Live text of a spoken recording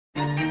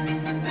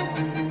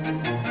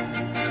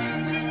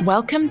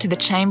Welcome to the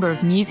Chamber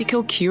of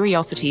Musical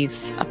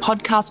Curiosities, a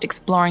podcast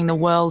exploring the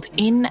world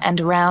in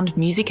and around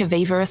Musica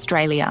Viva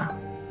Australia.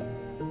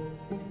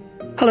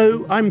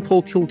 Hello, I'm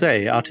Paul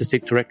Kildea,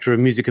 Artistic Director of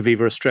Musica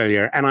Viva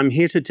Australia, and I'm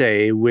here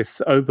today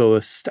with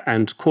oboist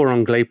and cor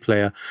anglais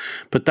player,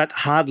 but that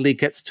hardly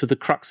gets to the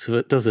crux of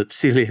it, does it,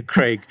 Celia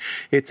Craig?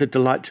 It's a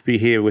delight to be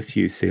here with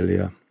you,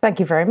 Celia. Thank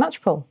you very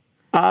much, Paul.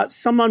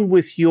 Someone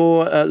with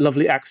your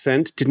lovely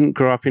accent didn't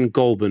grow up in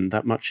Goulburn,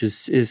 that much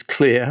is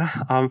clear.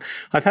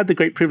 I've had the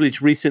great privilege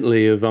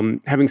recently of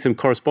having some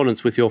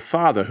correspondence with your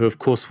father, who of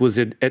course was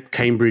at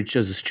Cambridge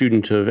as a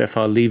student of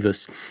F.R.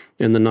 Leavis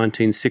in the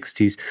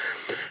 1960s,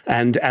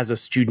 and as a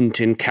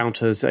student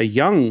encounters a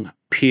young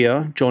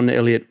peer, John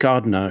Eliot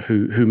Gardner,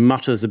 who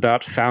mutters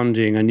about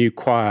founding a new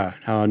choir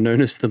known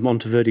as the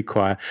Monteverdi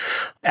Choir.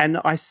 And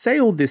I say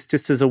all this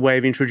just as a way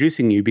of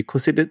introducing you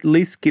because it at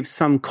least gives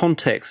some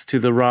context to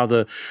the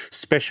rather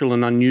special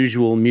and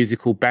unusual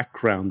musical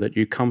background that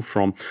you come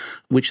from,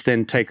 which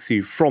then takes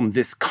you from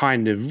this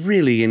kind of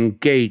really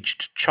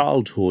engaged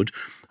childhood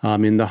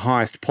in the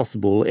highest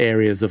possible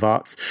areas of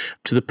arts,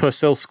 to the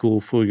Purcell School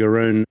for your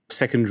own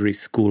secondary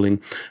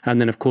schooling, and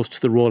then, of course,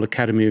 to the Royal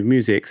Academy of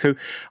Music. So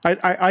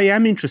I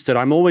am interested.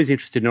 I'm always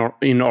interested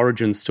in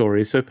origin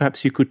stories. So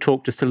perhaps you could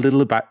talk just a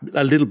little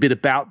bit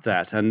about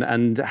that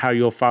and how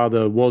your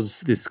father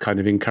was this kind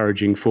of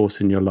encouraging force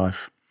in your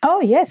life.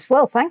 Oh, yes.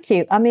 Well, thank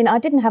you. I mean, I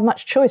didn't have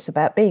much choice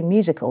about being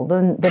musical.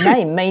 The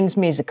name means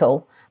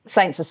musical.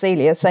 St.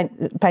 Cecilia,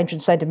 patron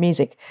saint of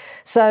music.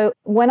 So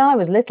when I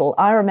was little,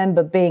 I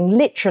remember being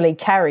literally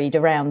carried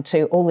around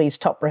to all these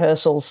top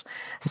rehearsals,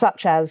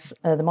 such as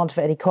the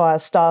Monteverdi Choir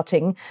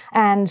starting,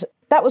 and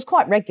that was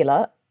quite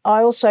regular.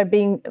 I also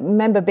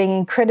remember being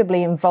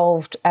incredibly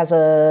involved as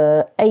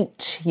a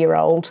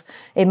 8-year-old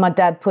in my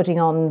dad putting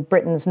on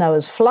Britain's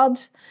Noah's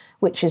Flood,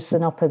 which is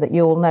an opera that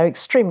you all know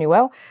extremely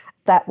well.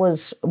 That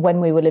was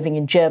when we were living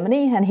in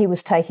Germany, and he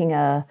was taking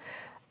a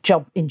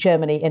job in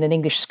Germany in an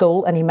English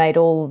school, and he made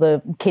all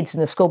the kids in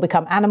the school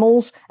become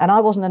animals, and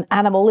I wasn't an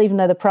animal, even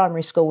though the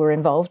primary school were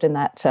involved in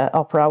that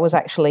opera. I was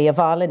actually a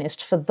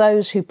violinist for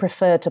those who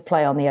prefer to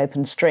play on the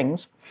open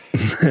strings.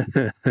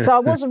 So I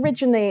was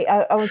originally,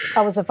 I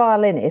was a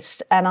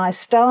violinist, and I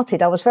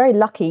was very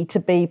lucky to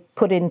be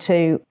put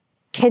into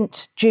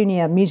Kent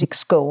Junior Music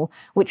School,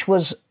 which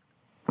was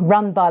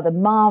run by the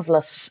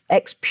marvellous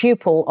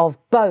ex-pupil of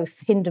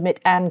both Hindemith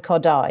and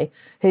Kodály,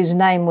 whose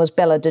name was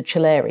Bella de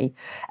Celeri.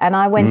 And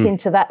I went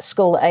into that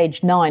school at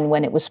age 9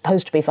 when it was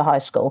supposed to be for high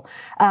school.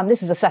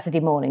 This is a Saturday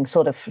morning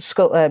sort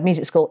of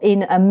music school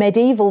in a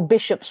medieval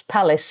bishop's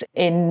palace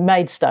in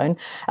Maidstone.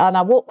 And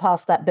I walk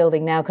past that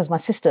building now because my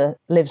sister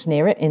lives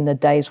near it in the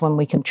days when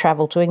we can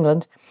travel to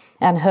England.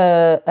 And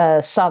her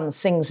son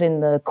sings in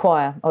the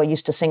choir, or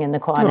used to sing in the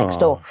choir next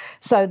door.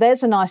 So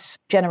there's a nice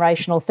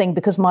generational thing,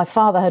 because my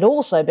father had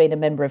also been a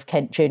member of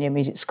Kent Junior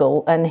Music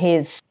School, and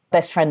his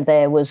best friend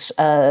there was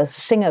a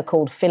singer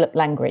called Philip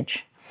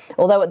Langridge.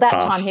 Although at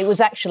that time he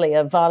was actually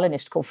a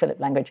violinist called Philip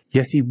Langridge.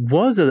 Yes, he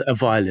was a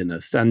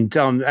violinist, and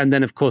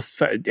then of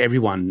course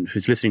everyone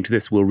who's listening to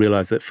this will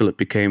realise that Philip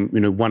became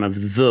one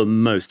of the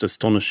most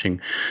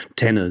astonishing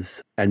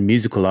tenors and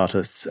musical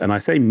artists. And I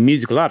say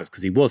musical artist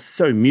because he was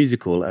so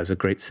musical as a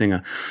great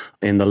singer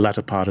in the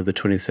latter part of the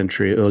 20th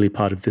century, early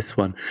part of this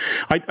one.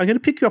 I'm going to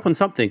pick you up on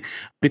something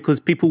because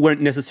people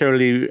won't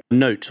necessarily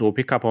note or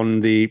pick up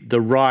on the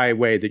wry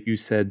way that you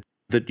said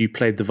that you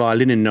played the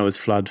violin in Noah's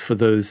Flood for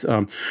those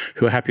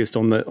who are happiest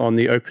on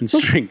the open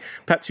string.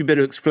 Perhaps you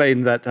better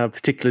explain that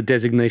particular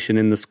designation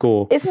in the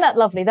score. Isn't that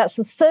lovely? That's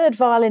the third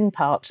violin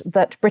part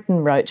that Britten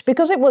wrote,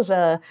 because it was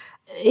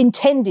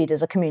intended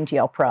as a community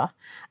opera.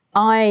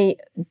 I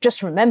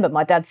just remember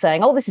my dad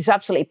saying, "Oh, this is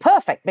absolutely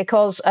perfect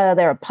because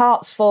there are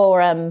parts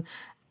for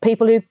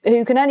people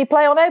who can only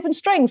play on open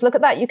strings. Look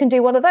at that, you can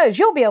do one of those.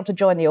 You'll be able to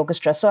join the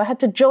orchestra." So I had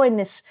to join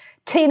this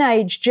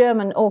teenage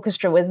German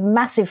orchestra with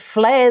massive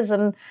flares,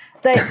 and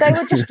they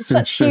were just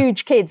such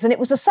huge kids. And it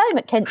was the same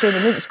at Kent Junior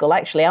Music School,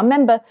 actually. I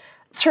remember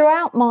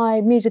throughout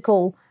my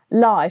musical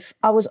life,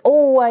 I'm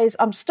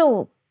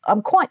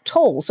quite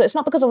tall, so it's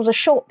not because I was a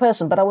short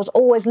person, but I was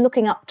always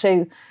looking up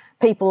to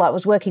people I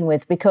was working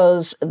with,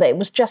 because it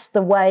was just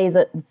the way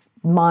that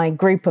my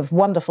group of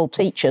wonderful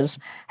teachers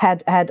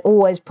had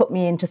always put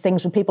me into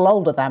things with people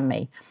older than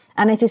me.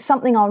 And it is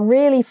something I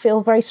really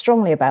feel very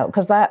strongly about,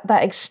 because that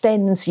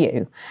extends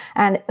you.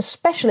 And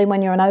especially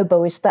when you're an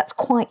oboist, that's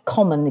quite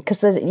common,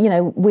 because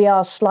we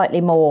are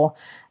slightly more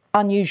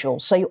unusual.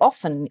 So you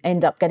often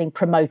end up getting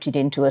promoted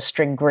into a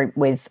string group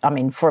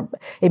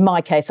in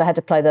my case, I had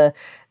to play the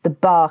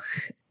Bach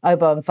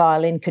oboe and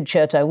violin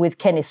concerto with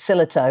Kenneth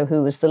Sillitoe,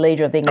 who was the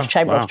leader of the English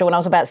Chamber Orchestra, when I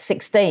was about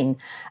 16.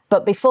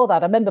 But before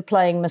that, I remember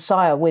playing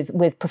Messiah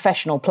with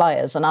professional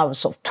players, and I was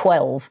sort of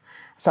 12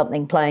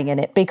 something playing in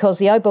it, because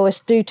the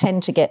oboists do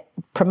tend to get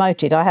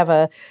promoted. I have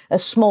a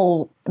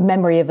small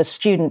memory of a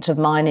student of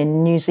mine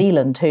in New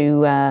Zealand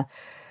who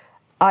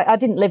I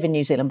didn't live in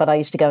New Zealand, but I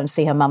used to go and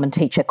see her mum and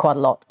teach her quite a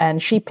lot.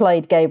 And she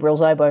played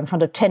Gabriel's oboe in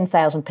front of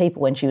 10,000 people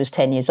when she was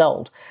 10 years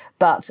old.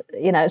 But,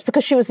 it's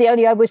because she was the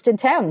only oboist in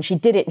town, and she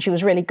did it and she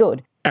was really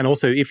good. And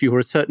also, if you were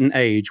a certain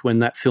age when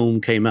that film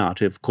came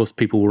out, of course,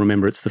 people will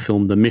remember it's the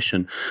film The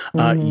Mission.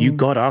 You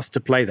got asked to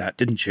play that,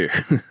 didn't you?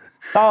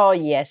 Oh,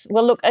 yes.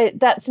 Well, look,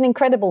 that's an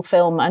incredible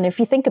film. And if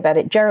you think about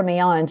it,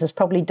 Jeremy Irons has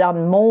probably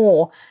done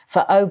more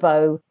for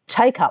oboe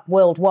take-up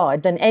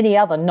worldwide than any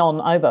other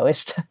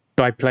non-oboist.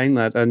 By playing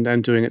that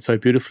and doing it so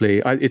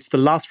beautifully. It's the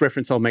last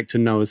reference I'll make to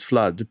Noah's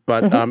Flood,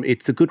 but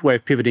it's a good way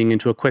of pivoting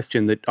into a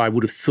question that I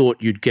would have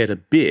thought you'd get a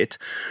bit,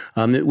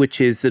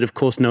 which is that, of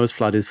course, Noah's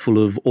Flood is full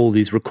of all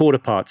these recorder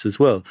parts as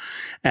well.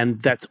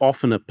 And that's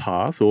often a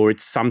path, or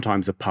it's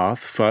sometimes a path,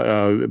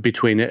 for,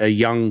 between a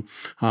young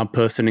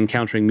person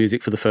encountering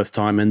music for the first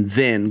time and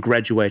then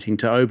graduating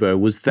to oboe.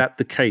 Was that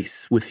the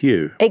case with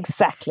you?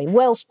 Exactly.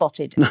 Well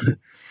spotted.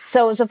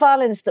 So I was a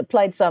violinist that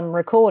played some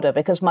recorder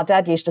because my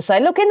dad used to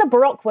say, look, in the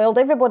Baroque world,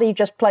 everybody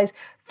just plays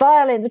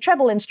violin, the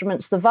treble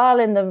instruments, the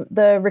violin,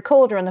 the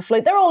recorder and the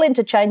flute. They're all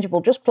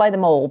interchangeable. Just play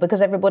them all, because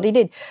everybody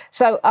did.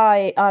 So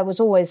I was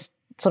always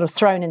sort of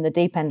thrown in the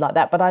deep end like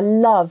that. But I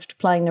loved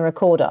playing the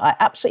recorder. I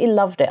absolutely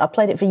loved it. I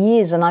played it for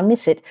years and I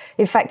miss it.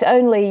 In fact,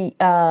 only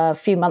a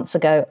few months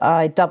ago,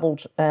 I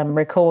doubled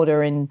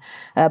recorder in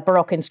a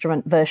Baroque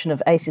instrument version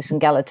of Acis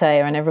and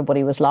Galatea, and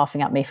everybody was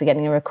laughing at me for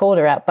getting a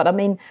recorder out. But I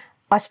mean,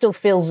 I still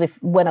feel as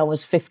if when I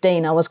was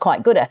 15, I was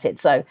quite good at it.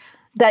 So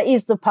that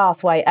is the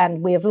pathway,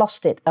 and we have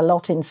lost it a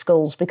lot in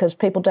schools because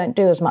people don't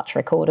do as much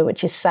recorder,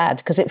 which is sad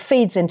because it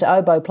feeds into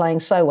oboe playing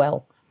so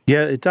well.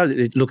 Yeah, it does.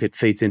 It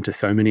feeds into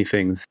so many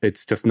things.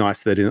 It's just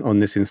nice that on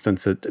this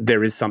instance,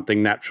 there is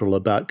something natural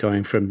about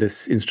going from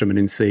this instrument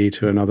in C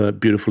to another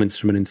beautiful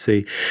instrument in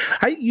C.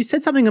 Hey, you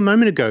said something a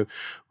moment ago,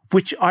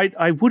 which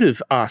I would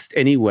have asked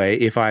anyway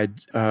if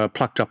I'd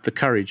plucked up the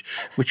courage,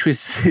 which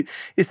is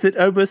that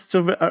oboists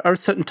are a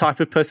certain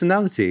type of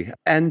personality.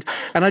 And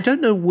I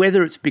don't know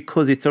whether it's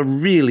because it's a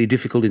really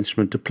difficult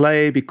instrument to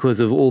play, because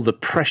of all the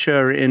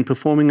pressure in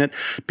performing it,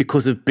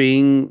 because of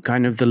being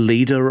kind of the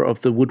leader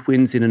of the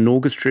woodwinds in an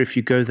orchestra, if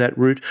you go that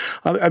route.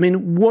 I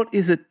mean, what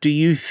is it, do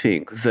you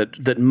think,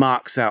 that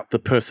marks out the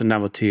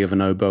personality of an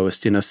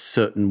oboist in a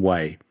certain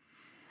way?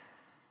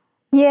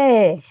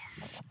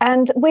 Yes,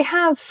 and we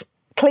have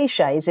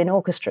cliches in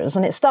orchestras,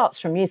 and it starts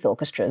from youth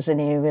orchestras, and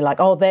you're like,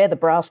 oh, they're the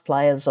brass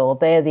players or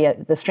they're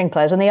the string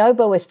players, and the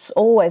oboists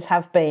always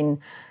have been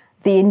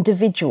the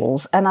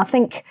individuals. And I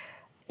think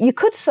you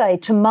could say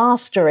to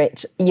master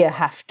it, you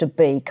have to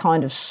be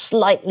kind of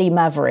slightly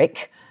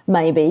maverick,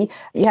 maybe.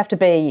 You have to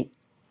be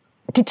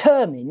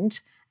determined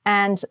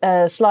and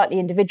slightly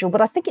individual,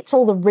 but I think it's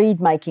all the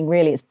reed making,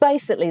 really. It's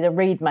basically the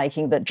reed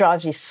making that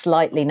drives you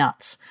slightly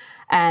nuts.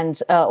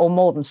 And or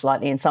more than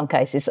slightly in some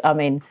cases, I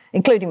mean,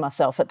 including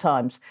myself at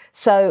times.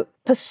 So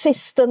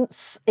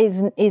persistence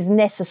is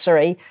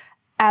necessary.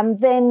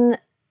 And then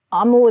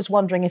I'm always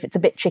wondering if it's a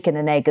bit chicken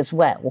and egg as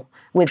well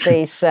with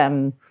these.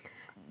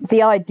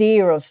 The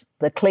idea of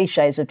the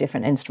cliches of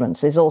different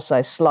instruments is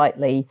also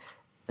slightly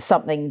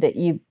something that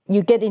you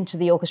get into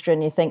the orchestra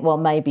and you think, well,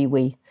 maybe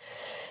we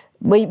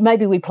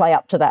play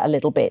up to that a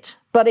little bit.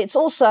 But it's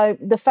also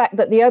the fact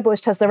that the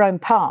oboist has their own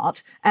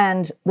part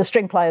and the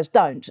string players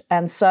don't.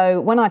 And so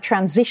when I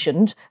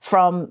transitioned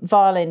from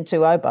violin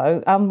to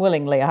oboe,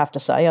 unwillingly, I have to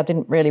say, I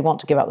didn't really want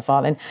to give up the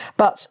violin,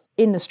 but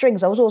in the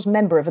strings, I was always a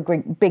member of a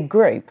big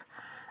group.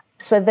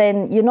 So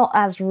then you're not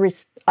as...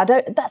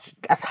 that's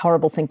a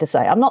horrible thing to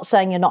say. I'm not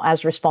saying you're not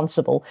as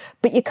responsible,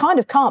 but you kind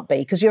of can't be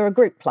because you're a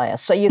group player.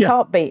 So you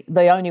can't be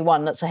the only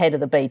one that's ahead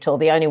of the beat or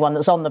the only one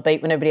that's on the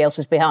beat when everybody else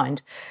is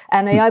behind.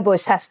 And the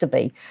oboist has to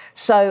be.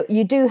 So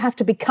you do have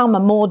to become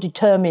a more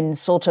determined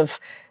sort of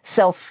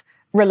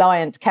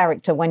self-reliant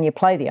character when you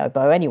play the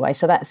oboe anyway.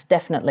 So that's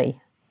definitely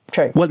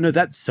true. Well, no,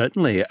 that's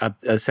certainly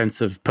a sense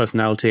of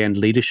personality and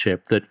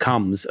leadership that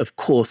comes, of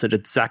course, at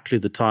exactly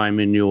the time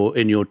in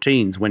your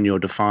teens when you're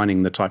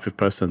defining the type of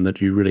person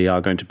that you really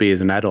are going to be as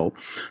an adult.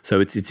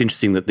 So it's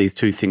interesting that these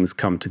two things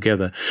come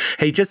together.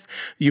 Hey, just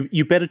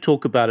you better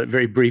talk about it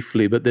very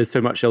briefly, but there's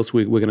so much else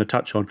we're going to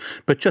touch on.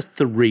 But just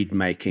the reed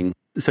making.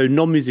 So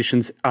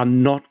non-musicians are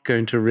not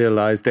going to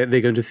realise that they're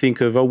going to think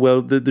of, oh,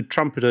 well, the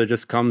trumpeter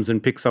just comes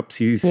and picks up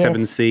his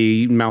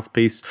 7C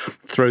mouthpiece,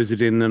 throws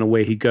it in, and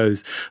away he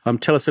goes.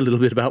 Tell us a little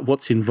bit about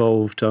what's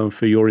involved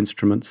for your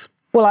instruments.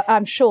 Well,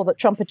 I'm sure that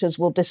trumpeters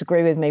will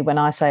disagree with me when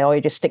I say, oh, you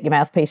just stick your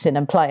mouthpiece in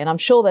and play. And I'm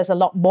sure there's a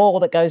lot more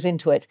that goes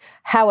into it.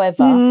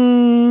 However,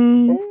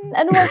 and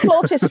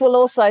flautists will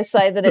also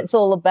say that it's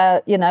all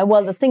about,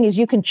 well, the thing is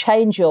you can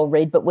change your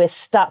reed, but we're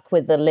stuck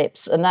with the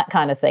lips and that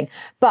kind of thing.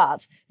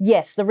 But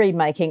yes, the reed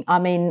making, I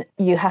mean,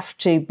 you have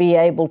to be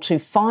able to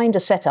find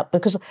a setup,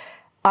 because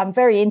I'm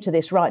very into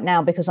this right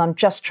now because I'm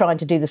just trying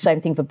to do the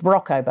same thing for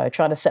Baroque oboe,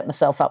 trying to set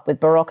myself up with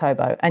Baroque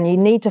oboe. And you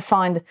need to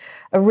find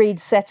a reed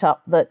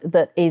setup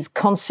that is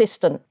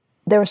consistent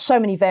there are so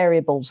many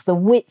variables: the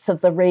width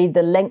of the reed,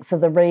 the length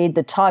of the reed,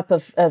 the type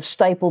of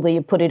staple that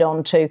you put it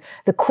onto,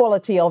 the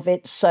quality of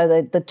it, so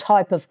the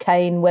type of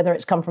cane, whether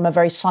it's come from a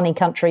very sunny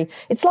country.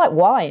 It's like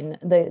wine,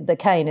 the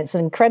cane. It's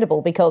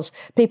incredible because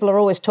people are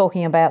always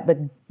talking about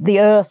the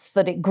earth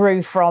that it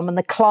grew from and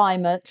the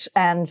climate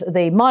and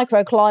the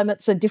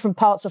microclimates in different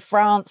parts of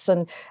France.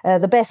 And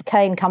the best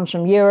cane comes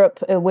from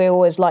Europe. We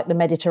always like the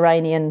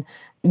Mediterranean,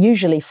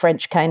 usually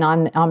French cane.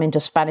 I'm into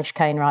Spanish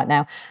cane right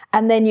now.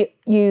 And then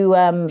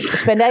you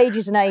spend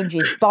ages and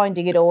ages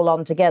binding it all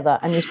on together,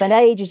 and you spend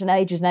ages and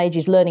ages and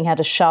ages learning how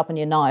to sharpen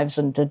your knives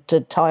and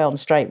to tie on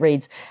straight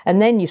reeds.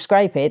 And then you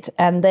scrape it,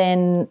 and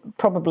then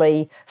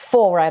probably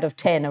 4 out of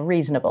 10 are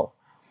reasonable.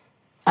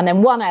 And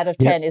then 1 out of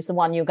 10 is the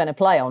one you're going to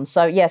play on.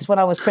 So yes, when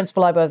I was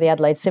principal oboe of the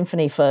Adelaide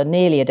Symphony for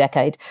nearly a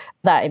decade,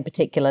 that in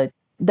particular,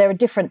 there are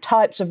different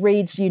types of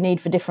reeds you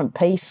need for different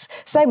piece.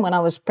 Same when I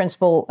was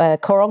principal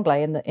cor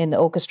anglais in the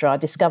orchestra, I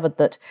discovered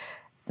that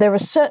there are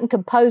certain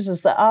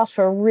composers that ask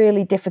for a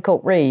really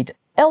difficult reed.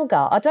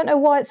 Elgar, I don't know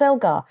why it's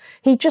Elgar.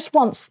 He just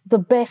wants the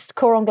best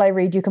cor anglais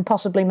reed you can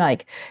possibly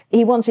make.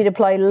 He wants you to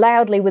play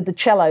loudly with the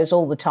cellos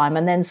all the time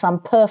and then some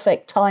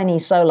perfect tiny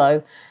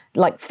solo,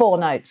 like 4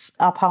 notes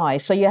up high.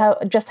 So you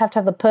just have to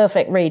have the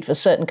perfect reed for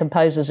certain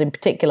composers in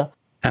particular.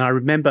 And I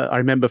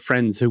remember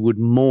friends who would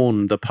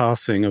mourn the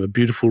passing of a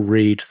beautiful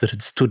reed that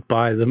had stood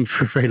by them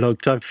for a very long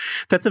time.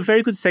 That's a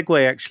very good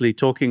segue, actually,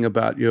 talking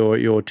about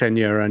your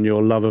tenure and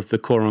your love of the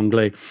cor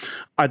anglais.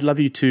 I'd love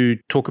you to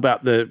talk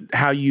about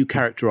how you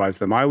characterise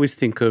them. I always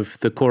think of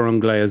the cor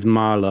anglais as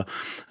Mahler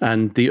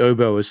and the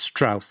oboe as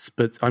Strauss,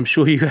 but I'm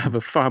sure you have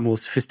a far more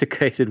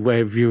sophisticated way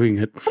of viewing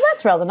it. Well,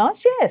 that's rather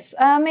nice, yes.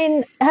 I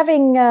mean,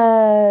 having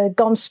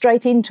gone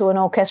straight into an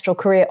orchestral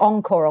career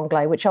on cor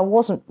anglais, which I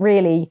wasn't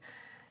really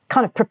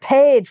kind of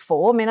prepared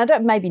for. I mean,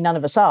 maybe none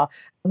of us are.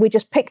 We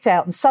just picked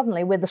out and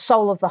suddenly we're the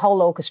soul of the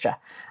whole orchestra.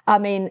 I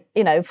mean,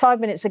 5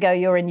 minutes ago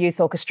you're in youth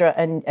orchestra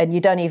and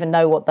you don't even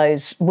know what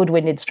those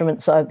woodwind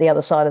instruments at the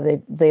other side of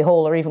the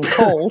hall are even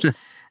called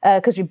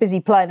because you're busy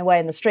playing away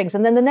in the strings.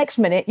 And then the next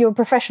minute you're a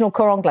professional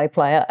cor anglais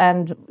player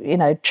and,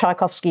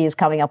 Tchaikovsky is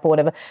coming up or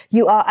whatever.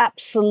 You are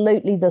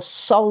absolutely the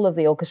soul of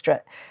the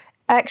orchestra.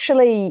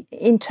 Actually,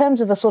 in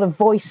terms of a sort of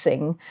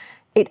voicing,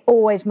 it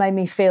always made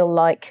me feel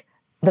like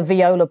the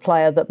viola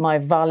player that my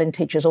violin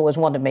teachers always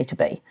wanted me to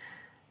be.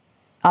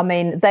 I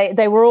mean,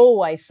 they were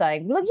always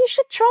saying, look, you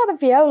should try the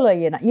viola,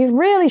 you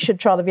really should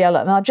try the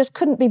viola. And I just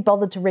couldn't be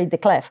bothered to read the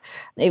clef.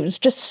 It was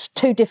just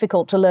too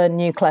difficult to learn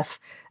new clef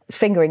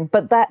fingering.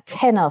 But that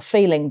tenor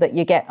feeling that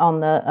you get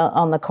on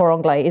the cor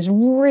anglais is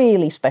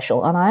really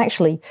special. And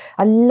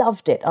I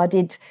loved it. I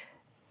did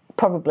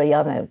probably,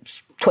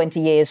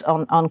 20 years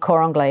on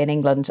cor anglais in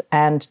England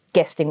and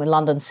guesting with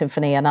London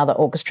Symphony and other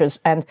orchestras.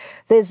 And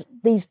there's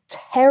these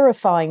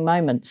terrifying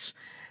moments,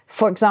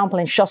 for example,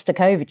 in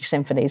Shostakovich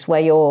symphonies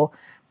where you're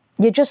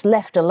just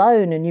left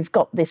alone and you've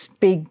got this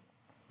big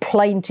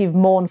plaintive,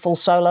 mournful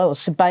solo or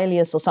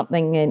Sibelius or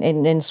something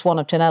in Swan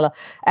of Tonella.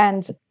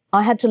 And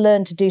I had to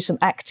learn to do some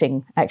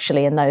acting,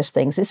 actually, in those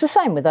things. It's the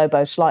same with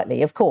oboe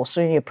slightly. Of course,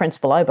 when you're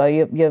principal oboe,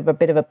 you're a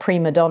bit of a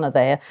prima donna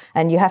there,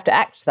 and you have to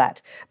act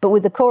that. But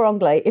with the cor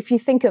anglais, if you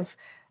think of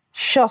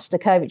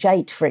Shostakovich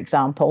 8, for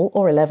example,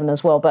 or 11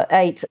 as well, but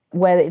 8,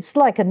 where it's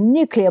like a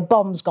nuclear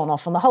bomb's gone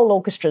off and the whole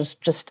orchestra's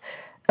just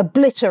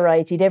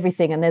obliterated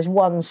everything and there's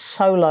one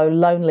solo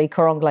lonely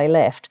cor anglais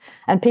left.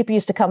 And people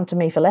used to come to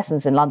me for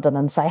lessons in London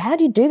and say, how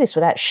do you do this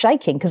without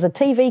shaking? Because the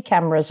TV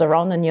cameras are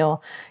on and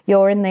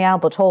you're in the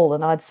Albert Hall.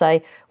 And I'd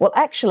say, well,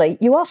 actually,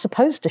 you are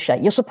supposed to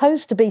shake. You're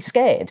supposed to be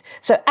scared.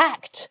 So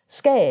act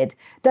scared.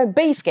 Don't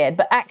be scared,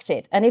 but act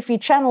it. And if you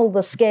channel the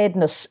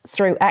scaredness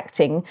through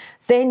acting,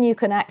 then you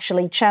can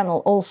actually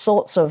channel all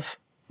sorts of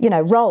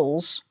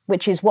roles,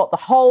 which is what the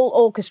whole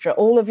orchestra,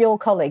 all of your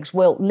colleagues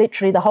will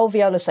literally, the whole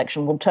viola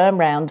section will turn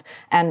round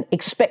and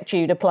expect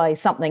you to play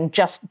something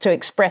just to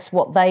express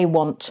what they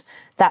want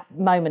that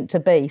moment to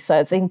be. So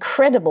it's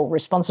incredible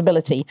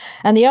responsibility.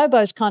 And the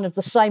oboe's kind of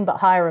the same but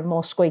higher and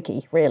more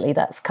squeaky, really.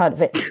 That's kind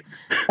of it.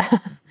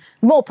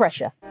 More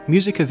pressure.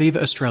 Musica Viva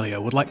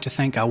Australia would like to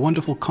thank our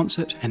wonderful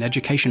concert and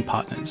education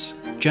partners,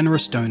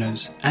 generous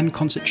donors and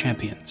concert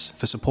champions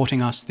for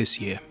supporting us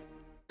this year.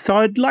 So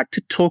I'd like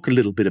to talk a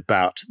little bit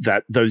about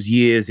those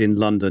years in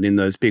London in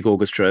those big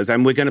orchestras,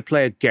 and we're going to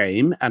play a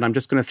game, and I'm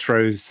just going to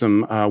throw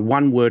some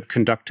one-word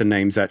conductor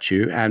names at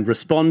you and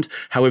respond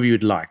however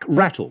you'd like.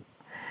 Rattle.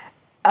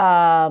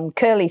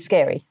 Curly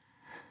Scary.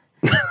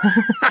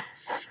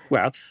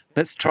 Well,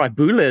 let's try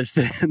Boulez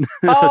then.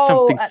 For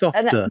something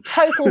softer. A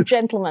total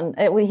gentleman.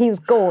 He was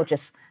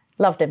gorgeous.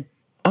 Loved him.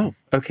 Oh,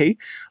 okay.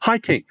 High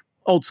Tink.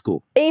 Old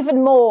school.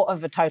 Even more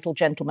of a total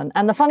gentleman.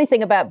 And the funny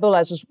thing about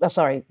Boulez was...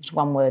 it's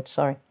one word,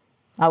 sorry.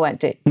 I won't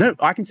do it. No,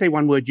 I can say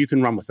one word, you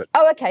can run with it.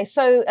 Oh, OK.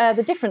 So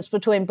the difference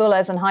between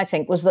Boulez and High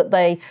Tink was that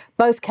they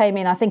both came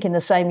in, I think, in the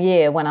same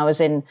year when I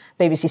was in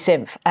BBC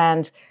Symph.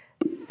 And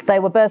they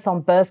were both on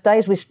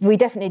birthdays. We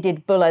definitely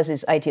did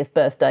Boulez's 80th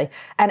birthday.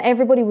 And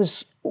everybody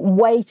was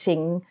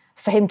waiting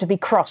for him to be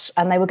cross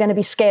and they were going to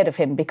be scared of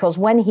him because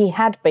when he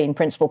had been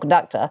principal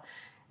conductor...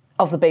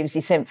 of the BBC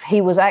Synth. He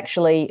was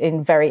actually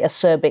in very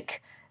acerbic,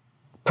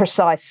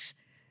 precise.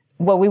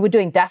 Well, we were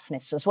doing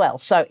Daphnis as well.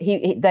 So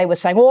they were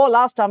saying,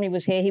 last time he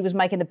was here, he was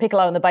making the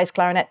piccolo and the bass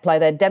clarinet play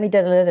their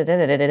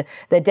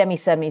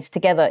demi-semis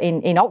together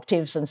in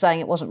octaves and saying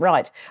it wasn't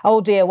right. Oh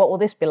dear, what will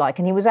this be like?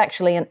 And he was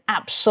actually an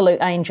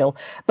absolute angel.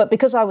 But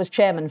because I was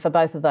chairman for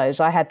both of those,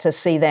 I had to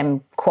see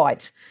them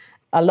quite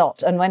a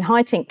lot. And when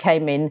Haitink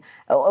came in,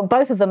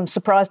 both of them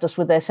surprised us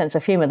with their sense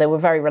of humour. They were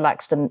very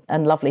relaxed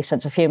and lovely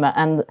sense of humour.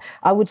 And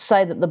I would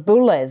say that the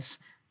Boulez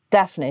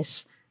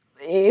Daphnis,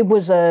 it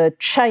was a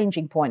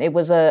changing point. It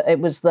was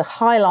the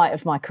highlight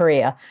of my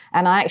career.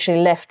 And I actually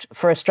left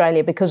for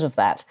Australia because of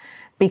that.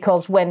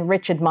 Because when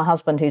Richard, my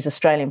husband, who's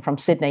Australian from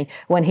Sydney,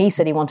 when he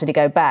said he wanted to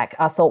go back,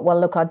 I thought, well,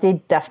 look, I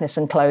did Daphnis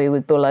and Chloe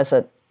with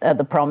Boulez at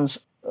the Proms,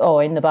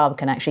 or in the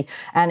Barbican, actually.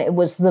 And it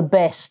was the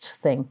best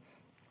thing.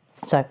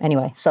 So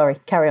anyway, sorry,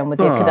 carry on with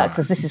your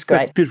conductors. This is great.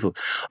 That's beautiful.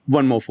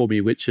 One more for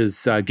me, which is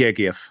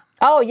Gergiev.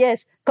 Oh,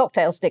 yes,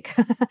 cocktail stick.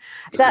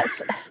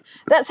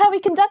 That's how he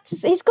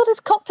conducts. He's got his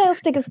cocktail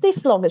stick as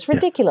this long. It's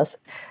ridiculous.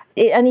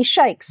 And he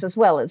shakes as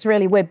well. It's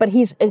really weird. But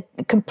he's a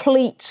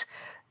complete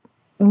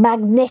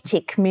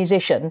magnetic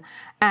musician.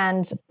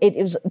 And it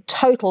was a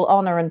total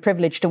honour and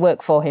privilege to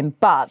work for him.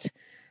 But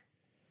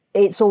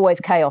it's always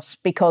chaos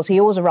because he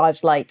always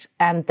arrives late.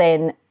 And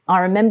then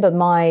I remember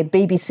my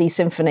BBC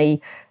Symphony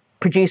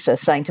producer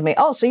saying to me,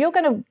 so you're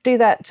going to do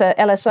that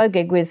LSO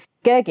gig with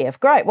Gergiev.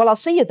 Great. Well, I'll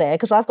see you there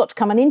because I've got to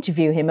come and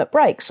interview him at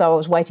break. So I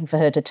was waiting for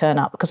her to turn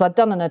up because I'd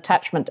done an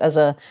attachment as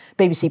a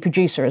BBC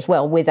producer as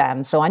well with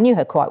Anne, so I knew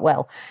her quite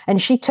well. And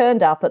she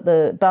turned up at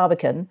the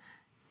Barbican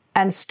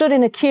and stood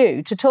in a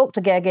queue to talk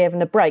to Gergiev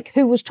in a break,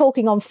 who was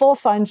talking on 4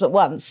 phones at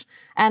once,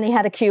 and he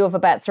had a queue of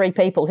about 3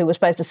 people who were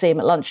supposed to see him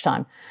at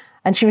lunchtime.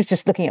 And she was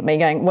just looking at me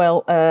going,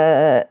 well,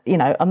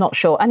 I'm not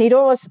sure. And he'd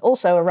always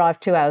also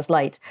arrived 2 hours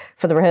late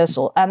for the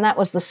rehearsal. And that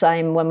was the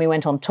same when we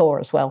went on tour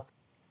as well.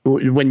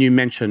 When you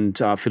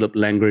mentioned Philip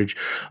Langridge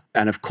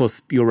and, of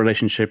course, your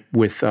relationship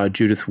with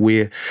Judith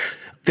Weir,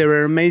 there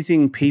are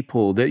amazing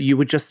people that you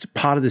were just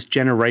part of this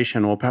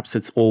generation, or perhaps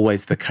it's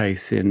always the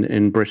case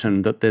in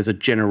Britain, that there's a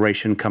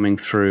generation coming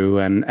through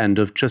and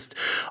of just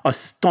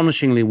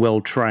astonishingly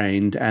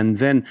well-trained and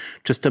then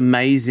just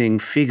amazing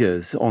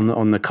figures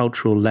on the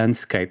cultural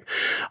landscape.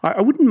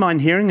 I wouldn't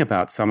mind hearing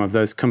about some of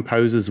those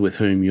composers with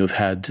whom you've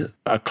had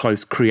a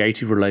close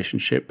creative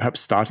relationship, perhaps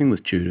starting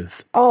with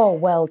Judith. Oh,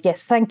 well,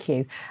 yes, thank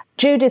you.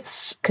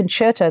 Judith's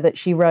concerto that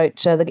she wrote,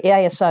 the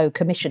ASO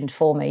commissioned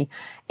for me,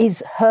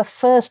 is her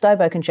first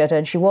oboe concerto,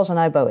 and she was an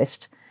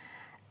oboist.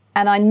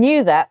 And I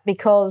knew that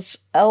because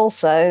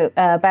also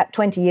about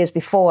 20 years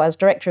before, as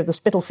director of the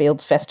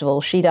Spitalfields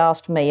Festival, she'd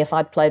asked me if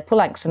I'd played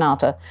Poulenc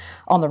Sonata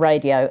on the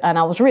radio. And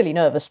I was really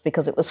nervous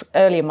because it was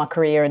early in my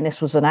career and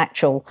this was an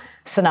actual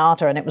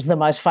sonata and it was the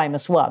most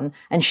famous one.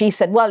 And she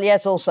said, well,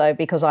 yes, also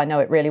because I know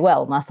it really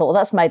well. And I thought, well,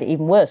 that's made it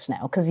even worse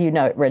now because you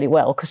know it really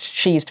well because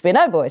she used to be an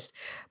oboist.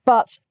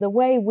 But the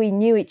way we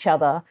knew each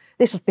other,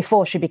 this was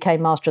before she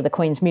became Master of the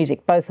Queen's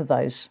Music, both of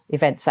those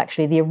events,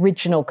 actually, the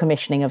original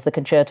commissioning of the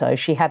concerto.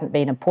 She hadn't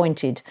been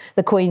appointed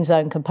the Queen's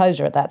own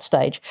composer at that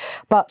stage.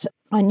 But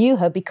I knew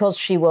her because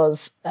she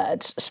was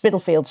at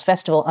Spitalfields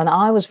Festival and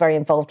I was very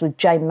involved with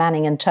Jane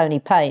Manning and Tony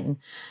Payne.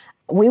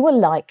 We were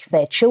like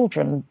their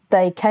children.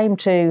 They came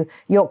to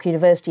York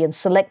University and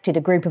selected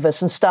a group of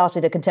us and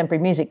started a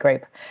contemporary music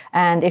group.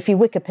 And if you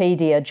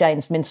Wikipedia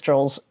Jane's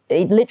Minstrels,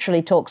 it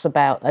literally talks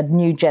about a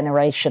new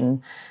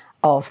generation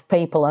of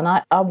people. And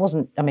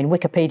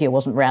Wikipedia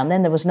wasn't around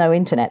then, there was no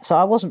internet. So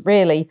I wasn't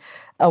really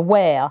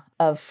aware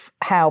of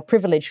how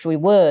privileged we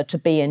were to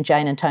be in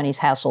Jane and Tony's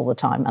house all the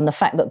time. And the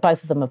fact that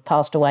both of them have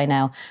passed away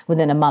now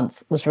within a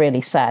month was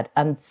really sad.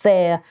 And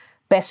their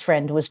best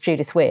friend was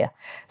Judith Weir.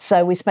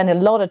 So we spent a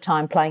lot of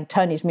time playing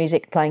Tony's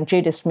music, playing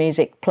Judith's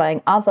music,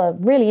 playing other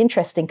really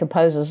interesting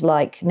composers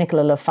like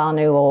Nicola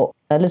Lefanu or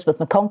Elizabeth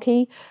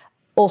McConkie.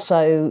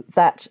 Also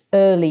that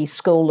early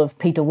school of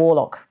Peter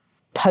Warlock,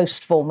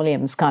 post-Vaughan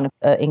Williams kind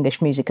of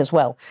English music as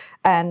well.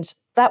 And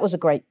that was a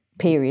great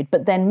period.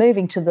 But then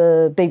moving to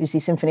the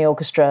BBC Symphony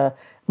Orchestra,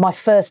 my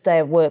first day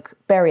of work,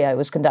 Berio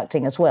was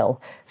conducting as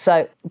well.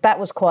 So that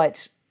was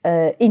quite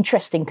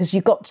interesting because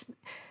you got...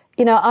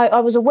 I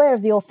was aware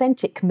of the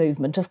authentic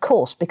movement, of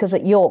course, because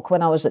at York,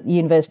 when I was at the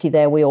university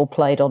there, we all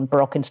played on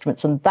Baroque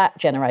instruments, and that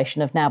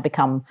generation have now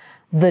become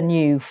the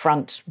new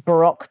front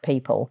Baroque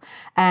people.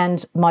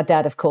 And my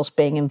dad, of course,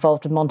 being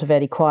involved in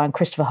Monteverdi Choir and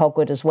Christopher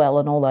Hogwood as well,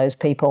 and all those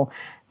people.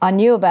 I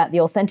knew about the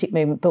authentic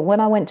movement, but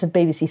when I went to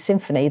BBC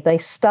Symphony, they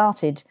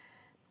started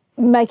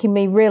making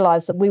me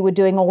realise that we were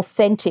doing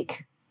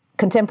authentic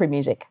contemporary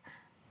music,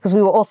 because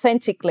we were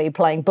authentically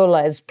playing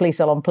Boulez, Pli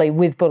Salon Pli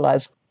with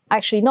Boulez.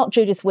 Actually, not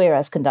Judith Weir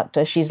as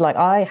conductor. She's like,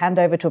 I hand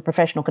over to a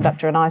professional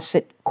conductor and I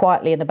sit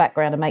quietly in the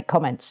background and make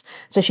comments.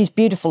 So she's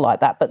beautiful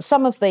like that. But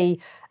some of the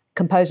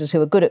composers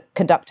who are good at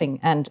conducting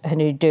and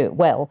who do it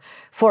well,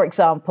 for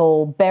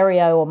example,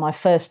 Berio on my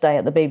first day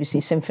at the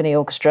BBC Symphony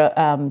Orchestra,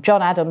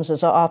 John Adams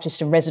as our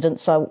artist in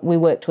residence, so we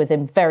worked with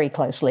him very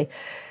closely,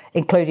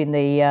 including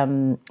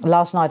the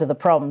last night of the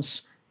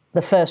Proms.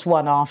 the first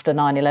one after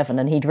 9/11,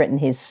 and he'd written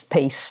his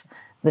piece,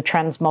 the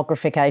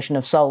Transmogrification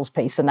of Souls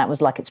piece, and that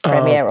was like its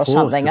premiere or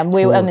something. And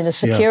the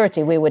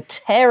security, we were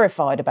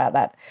terrified about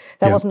that.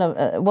 That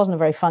wasn't a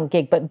very fun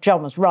gig, but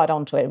John was right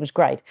onto it. It was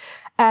great.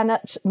 And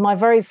at my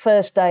very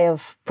first day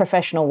of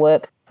professional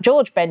work,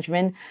 George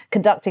Benjamin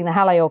conducting the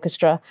Halle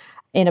Orchestra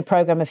in a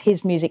program of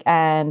his music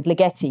and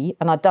Ligeti,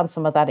 and I'd done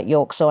some of that at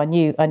York, so I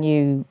knew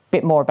a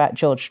bit more about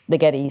George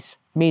Ligeti's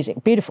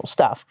music. Beautiful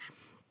stuff.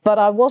 But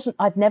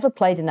I'd never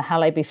played in the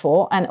Halle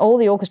before, and all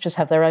the orchestras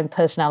have their own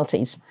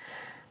personalities.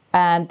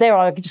 And there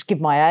I could just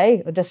give my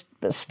A, just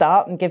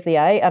start and give the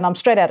A. And I'm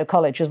straight out of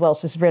college as well,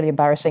 so this is really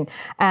embarrassing.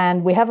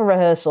 And we have a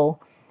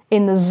rehearsal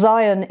in the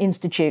Zion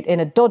Institute in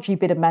a dodgy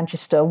bit of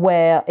Manchester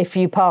where if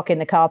you park in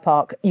the car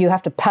park, you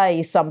have to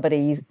pay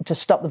somebody to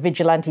stop the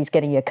vigilantes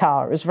getting your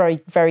car. It was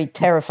very, very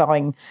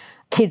terrifying.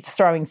 Kids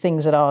throwing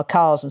things at our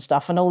cars and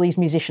stuff, and all these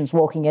musicians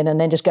walking in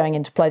and then just going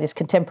in to play this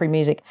contemporary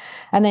music.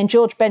 And then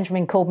George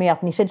Benjamin called me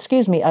up and he said,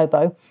 "Excuse me,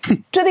 oboe,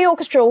 do the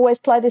orchestra always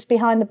play this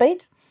behind the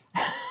beat?"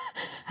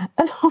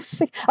 And I was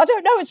thinking, I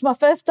don't know, it's my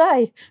first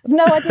day. I've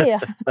no idea.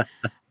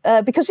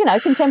 Because,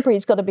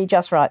 contemporary's got to be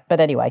just right. But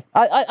anyway,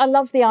 I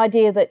love the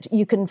idea that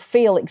you can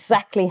feel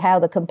exactly how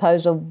the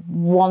composer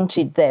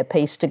wanted their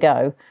piece to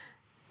go.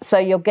 So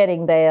you're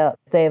getting their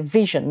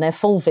vision, their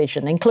full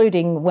vision,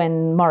 including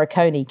when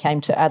Morricone came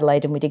to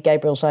Adelaide and we did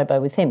Gabriel's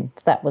Oboe with him.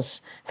 That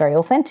was very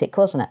authentic,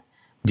 wasn't it?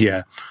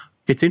 Yeah.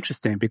 It's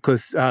interesting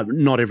because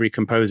not every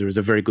composer is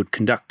a very good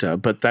conductor,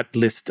 but that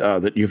list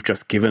that you've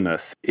just given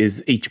us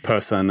is each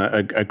person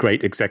a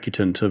great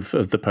executant of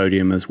the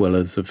podium as well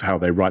as of how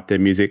they write their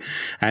music.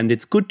 And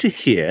it's good to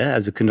hear,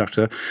 as a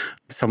conductor,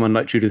 someone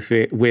like Judith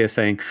Weir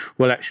saying,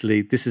 well,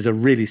 actually, this is a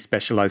really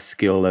specialised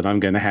skill and I'm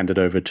going to hand it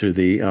over to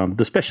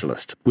the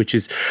specialist, which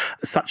is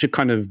such a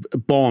kind of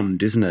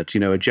bond, isn't it?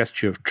 A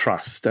gesture of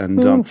trust.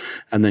 And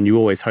then you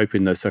always hope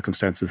in those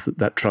circumstances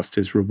that trust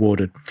is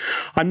rewarded.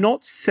 I'm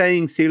not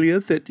saying, Celia,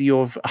 that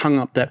you've hung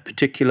up that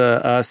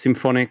particular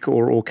symphonic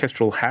or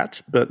orchestral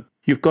hat, but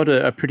you've got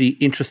a pretty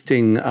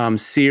interesting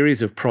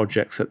series of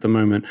projects at the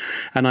moment.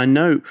 And I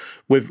know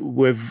we've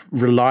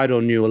relied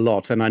on you a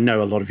lot, and I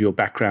know a lot of your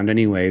background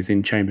anyway is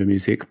in chamber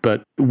music,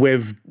 but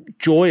we've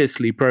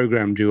joyously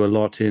programmed you a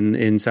lot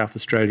in South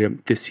Australia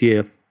this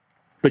year.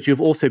 But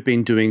you've also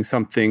been doing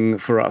something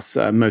for us,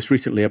 most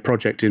recently a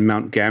project in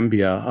Mount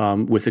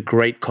Gambier with a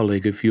great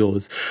colleague of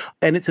yours.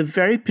 And it's a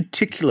very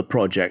particular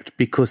project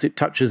because it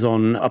touches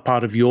on a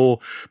part of your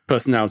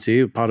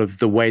personality, a part of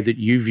the way that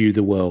you view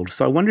the world.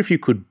 So I wonder if you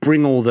could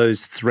bring all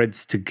those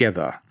threads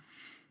together.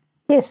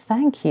 Yes,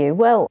 thank you.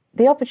 Well,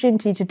 the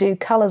opportunity to do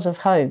Colours of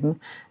Home,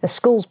 a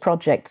schools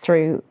project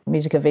through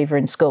Musica Viva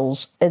in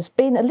schools, has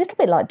been a little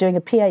bit like doing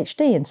a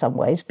PhD in some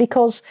ways,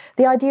 because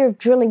the idea of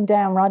drilling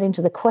down right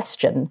into the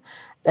question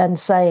and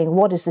saying,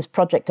 what is this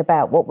project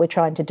about, what we're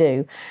trying to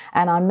do?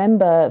 And I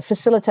remember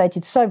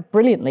facilitated so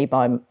brilliantly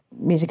by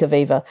Musica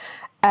Viva.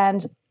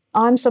 And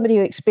I'm somebody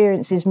who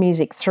experiences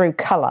music through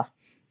colour.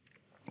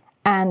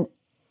 And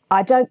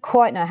I don't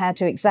quite know how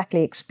to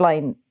exactly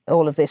explain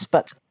all of this,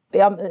 but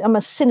I'm a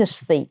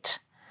synesthete.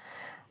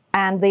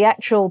 And the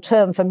actual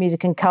term for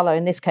music and colour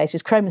in this case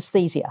is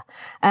chromesthesia.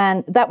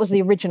 And that was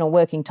the original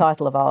working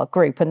title of our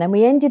group. And then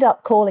we ended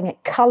up calling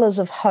it Colours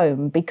of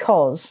Home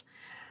because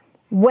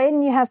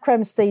when you have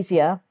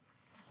chromesthesia,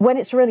 when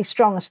it's really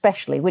strong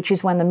especially, which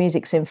is when the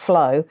music's in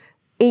flow,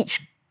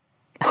 each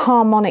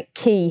harmonic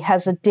key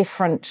has a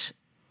different,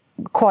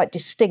 quite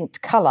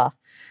distinct colour.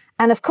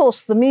 And of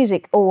course, the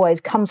music always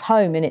comes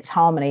home in its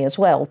harmony as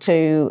well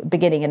to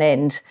beginning and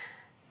end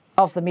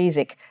of the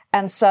music.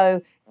 And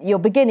so your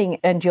beginning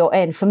and your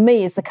end, for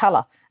me, is the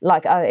colour.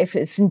 Like if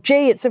it's in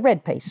G, it's a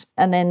red piece,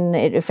 and then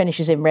it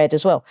finishes in red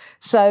as well.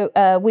 So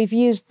we've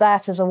used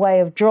that as a way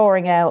of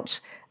drawing out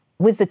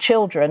with the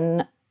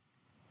children.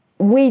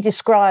 We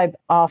describe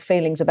our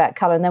feelings about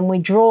colour and then we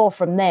draw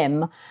from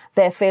them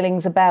their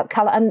feelings about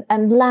colour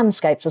and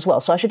landscapes as well.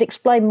 So I should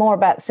explain more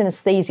about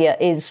synesthesia.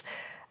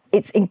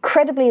 It's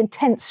incredibly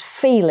intense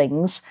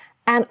feelings,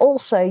 and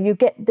also you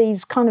get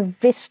these kind of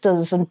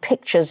vistas and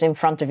pictures in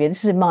front of you.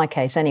 This is in my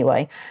case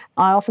anyway.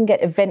 I often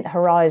get event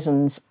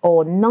horizons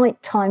or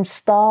nighttime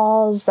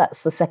stars.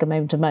 That's the second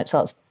movement of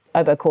Mozart's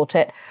oboe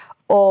quartet.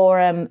 Or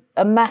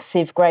a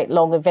massive, great,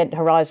 long event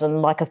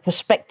horizon, like a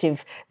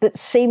perspective that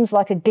seems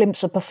like a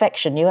glimpse of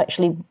perfection. You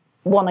actually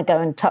want to go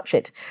and touch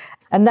it.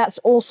 And that's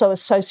also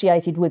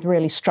associated with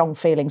really strong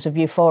feelings of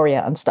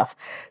euphoria and stuff.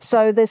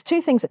 So there's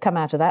two things that come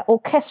out of that.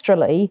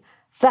 Orchestrally,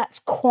 that's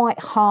quite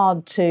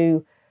hard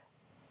to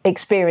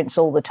experience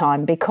all the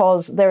time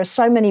because there are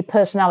so many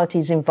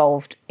personalities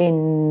involved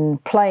in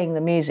playing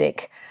the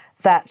music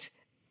that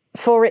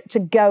for it to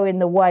go in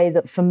the way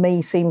that for me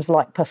seems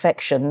like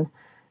perfection,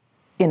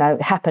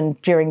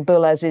 happened during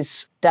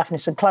Boulez's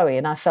Daphnis and Chloe,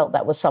 and I felt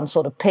that was some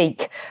sort of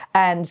peak.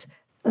 And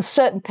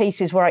certain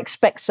pieces where I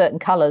expect certain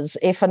colours,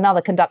 if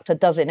another conductor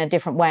does it in a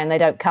different way and they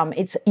don't come,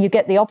 you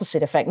get the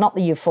opposite effect, not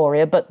the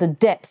euphoria, but the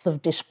depth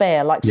of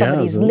despair, like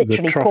somebody's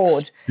literally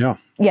poured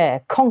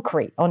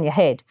concrete on your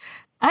head.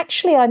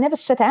 Actually, I never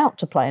set out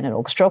to play in an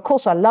orchestra. Of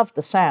course, I loved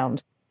the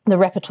sound. the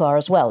repertoire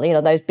as well. You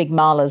know, those big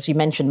Mahlers, you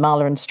mentioned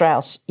Mahler and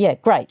Strauss. Yeah,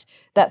 great.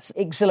 That's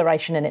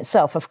exhilaration in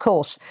itself, of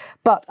course.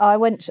 But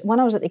when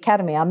I was at the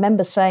Academy, I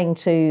remember saying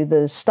to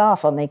the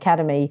staff on the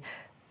Academy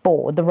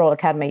board, the Royal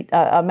Academy,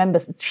 I remember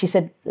she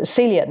said,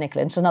 Celia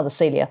Nicolins, another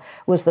Celia,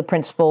 was the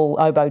principal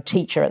oboe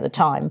teacher at the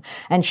time.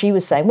 And she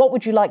was saying, what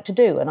would you like to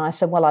do? And I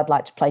said, well, I'd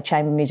like to play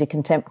chamber music,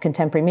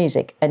 contemporary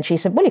music. And she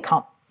said, well, you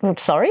can't.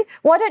 Sorry,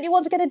 why don't you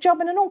want to get a job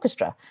in an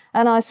orchestra?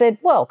 And I said,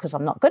 well, because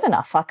I'm not good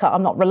enough.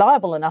 I'm not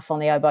reliable enough on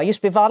the oboe. I used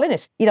to be a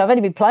violinist. You know, I've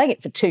only been playing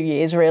it for 2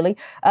 years, really.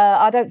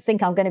 I don't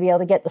think I'm going to be able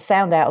to get the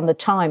sound out on the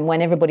time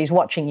when everybody's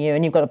watching you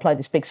and you've got to play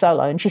this big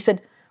solo. And she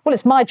said, well,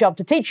 it's my job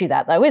to teach you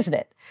that, though, isn't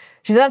it?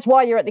 She said, that's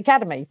why you're at the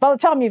Academy. By the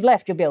time you've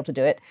left, you'll be able to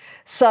do it.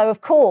 So,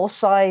 of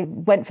course, I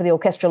went for the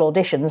orchestral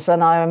auditions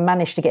and I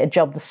managed to get a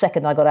job the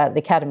second I got out of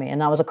the Academy.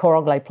 And I was a cor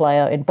anglais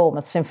player in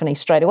Bournemouth Symphony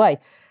straight away.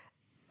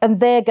 And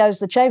there goes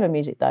the chamber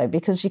music, though,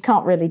 because you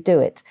can't really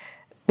do it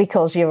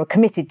because you're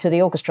committed to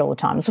the orchestra all the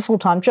time. It's a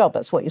full-time job.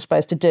 That's what you're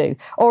supposed to do.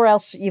 Or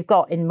else you've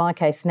got, in my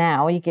case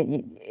now,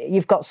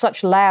 you've got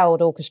such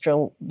loud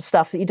orchestral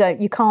stuff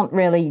that you can't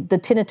really, the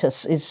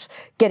tinnitus is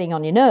getting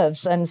on your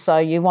nerves. And so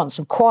you want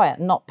some quiet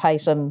and not play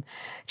some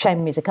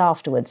chamber music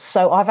afterwards.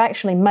 So I've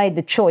actually made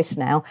the choice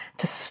now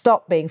to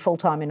stop being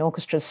full-time in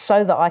orchestras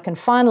so that I can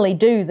finally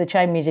do the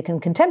chamber music and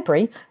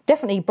contemporary,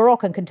 definitely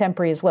Baroque and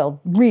contemporary as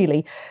well.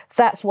 Really,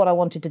 that's what I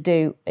wanted to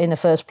do in the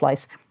first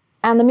place.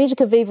 And the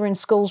Musica Viva in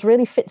schools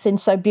really fits in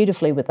so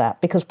beautifully with that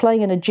because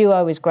playing in a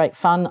duo is great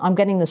fun. I'm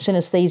getting the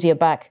synesthesia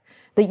back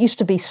that used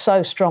to be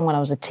so strong when I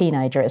was a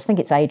teenager. I think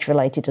it's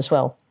age-related as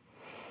well.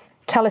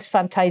 Talis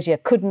Fantasia,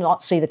 could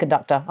not see the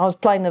conductor. I was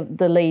playing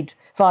the lead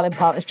violin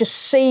part. It's just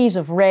seas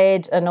of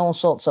red and all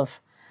sorts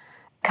of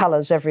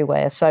colours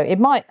everywhere. So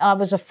I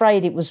was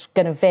afraid it was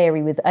going to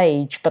vary with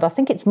age, but I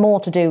think it's more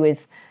to do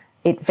with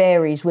it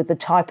varies with the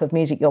type of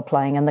music you're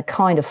playing and the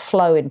kind of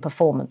flow in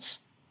performance.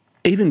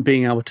 Even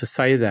being able to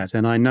say that,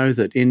 and I know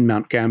that in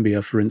Mount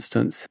Gambier, for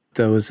instance,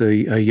 there was a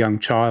young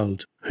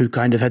child who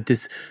kind of had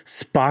this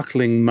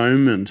sparkling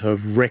moment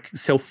of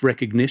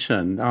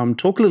self-recognition.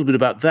 Talk a little bit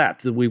about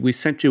that. We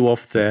sent you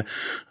off there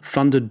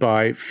funded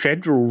by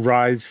Federal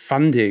Rise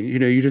funding. You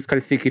know, you just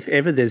kind of think if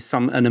ever there's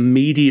an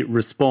immediate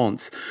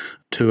response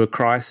to a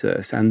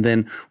crisis, and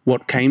then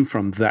what came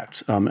from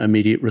that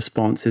immediate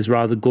response is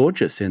rather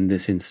gorgeous in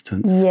this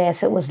instance.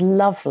 Yes, it was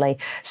lovely.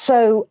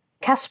 So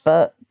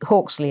Caspar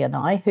Hawksley and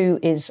I, who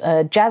is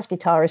a jazz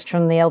guitarist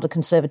from the Elder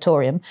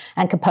Conservatorium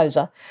and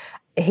composer,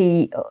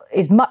 he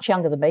is much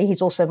younger than me.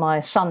 He's also my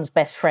son's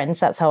best friend.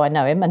 So that's how I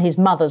know him. And his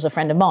mother's a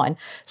friend of mine.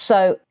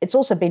 So it's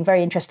also been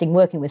very interesting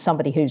working with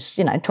somebody who's,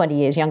 20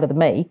 years younger than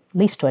me, at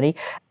least 20.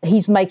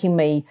 He's making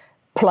me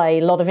play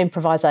a lot of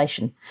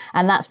improvisation.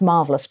 And that's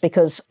marvellous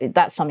because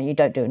that's something you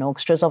don't do in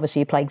orchestras. Obviously,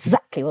 you play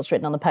exactly what's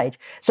written on the page.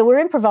 So we're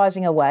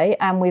improvising away,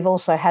 and we've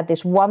also had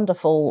this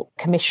wonderful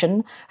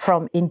commission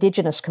from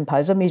Indigenous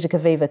composer, Musica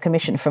Viva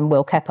commission from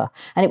Will Kepper.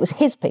 And it was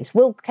his piece,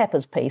 Will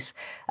Kepper's piece,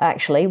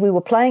 actually. We were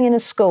playing in a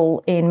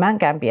school in Mount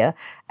Gambier,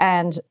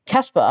 and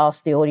Caspar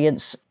asked the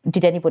audience,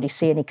 did anybody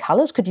see any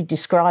colours? Could you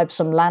describe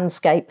some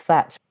landscape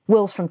that...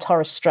 Will's from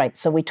Torres Strait,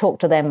 so we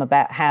talked to them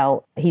about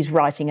how he's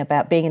writing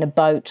about being in a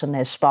boat and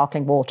there's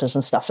sparkling waters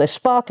and stuff. So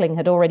sparkling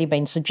had already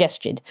been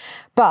suggested.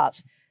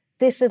 But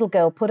this little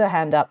girl put her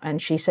hand up and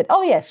she said,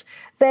 oh, yes,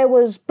 there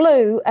was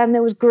blue and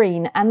there was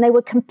green and they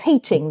were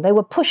competing. They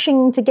were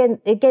pushing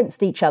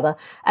against each other.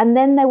 And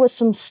then there were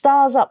some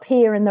stars up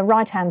here in the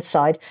right-hand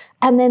side.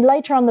 And then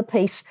later on the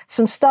piece,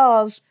 some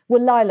stars were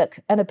lilac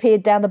and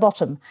appeared down the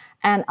bottom.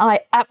 And I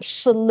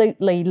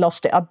absolutely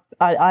lost it.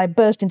 I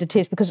burst into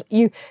tears because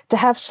to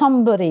have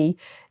somebody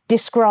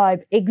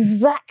describe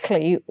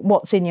exactly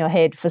what's in your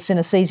head for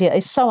synesthesia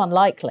is so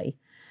unlikely.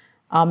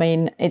 I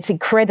mean, it's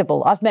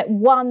incredible. I've met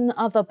one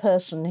other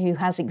person who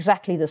has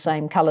exactly the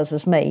same colours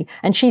as me,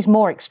 and she's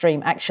more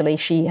extreme, actually.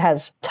 She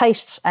has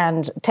tastes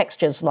and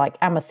textures like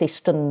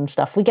amethyst and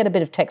stuff. We get a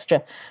bit of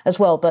texture as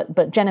well,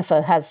 but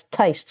Jennifer has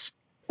tastes.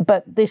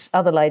 But this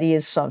other lady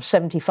is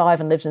 75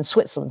 and lives in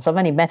Switzerland, so I've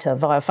only met her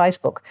via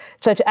Facebook.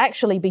 So to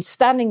actually be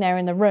standing there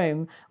in the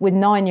room with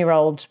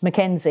 9-year-old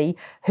Mackenzie,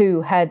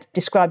 who had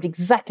described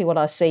exactly what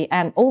I see,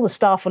 and all the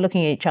staff were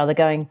looking at each other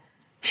going,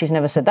 she's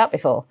never said that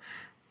before.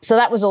 So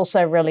that was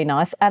also really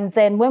nice. And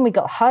then when we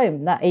got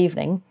home that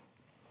evening,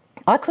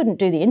 I couldn't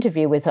do the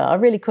interview with her. I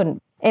really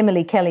couldn't.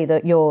 Emily Kelly,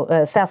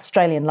 your South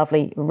Australian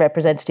lovely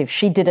representative,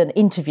 she did an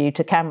interview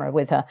to camera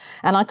with her,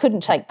 and I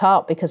couldn't take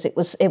part because it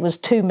was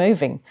too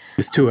moving. It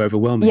was too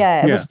overwhelming.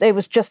 Yeah, it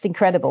was just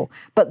incredible.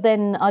 But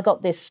then I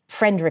got this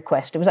friend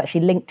request. It was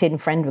actually LinkedIn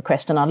friend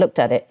request, and I looked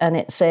at it, and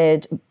it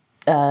said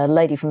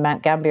lady from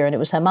Mount Gambier, and it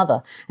was her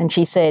mother. And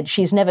she said,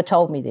 she's never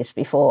told me this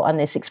before, and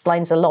this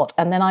explains a lot.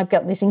 And then I've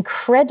got these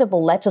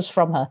incredible letters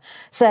from her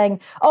saying,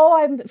 oh,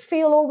 I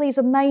feel all these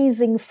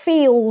amazing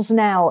feels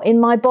now in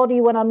my body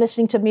when I'm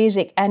listening to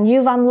music, and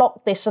you've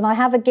unlocked this, and I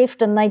have a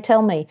gift, and they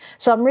tell me.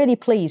 So I'm really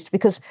pleased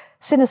because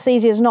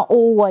synesthesia is not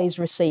always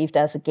received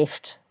as a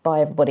gift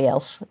by everybody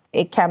else.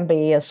 It can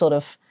be a sort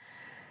of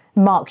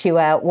mark you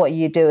out, what are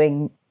you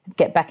doing?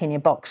 get back in your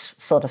box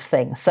sort of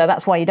thing. So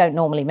that's why you don't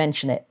normally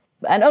mention it.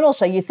 And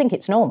also you think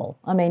it's normal.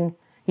 I mean,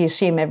 you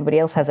assume everybody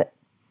else has it.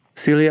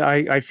 Celia,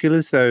 I feel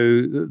as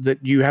though that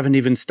you haven't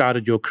even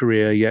started your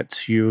career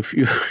yet. You've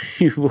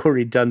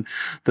already done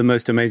the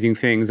most amazing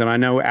things. And I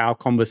know our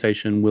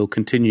conversation will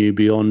continue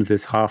beyond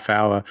this half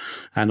hour.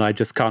 And I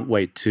just can't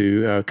wait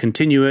to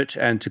continue it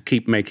and to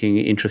keep making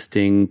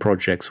interesting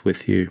projects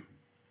with you.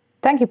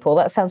 Thank you, Paul.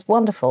 That sounds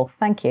wonderful.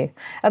 Thank you.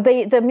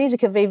 The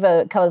Musica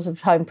Viva Colours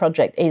of Home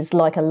project is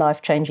like a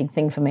life-changing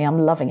thing for me. I'm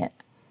loving it.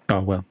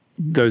 Oh, well,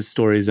 those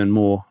stories and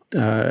more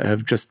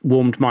have just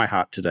warmed my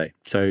heart today.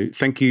 So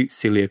thank you,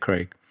 Celia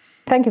Craig.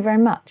 Thank you very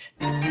much.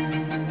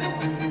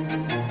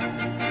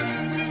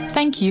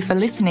 Thank you for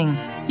listening.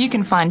 You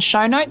can find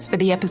show notes for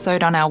the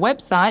episode on our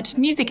website,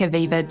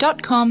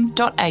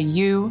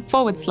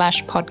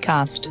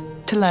 musicaviva.com.au/podcast.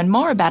 To learn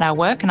more about our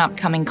work and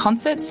upcoming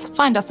concerts,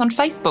 find us on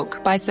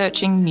Facebook by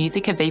searching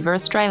Musica Viva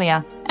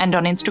Australia and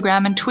on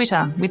Instagram and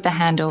Twitter with the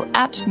handle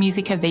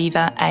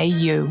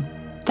 @MusicaVivaAU.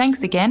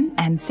 Thanks again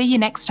and see you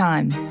next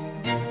time.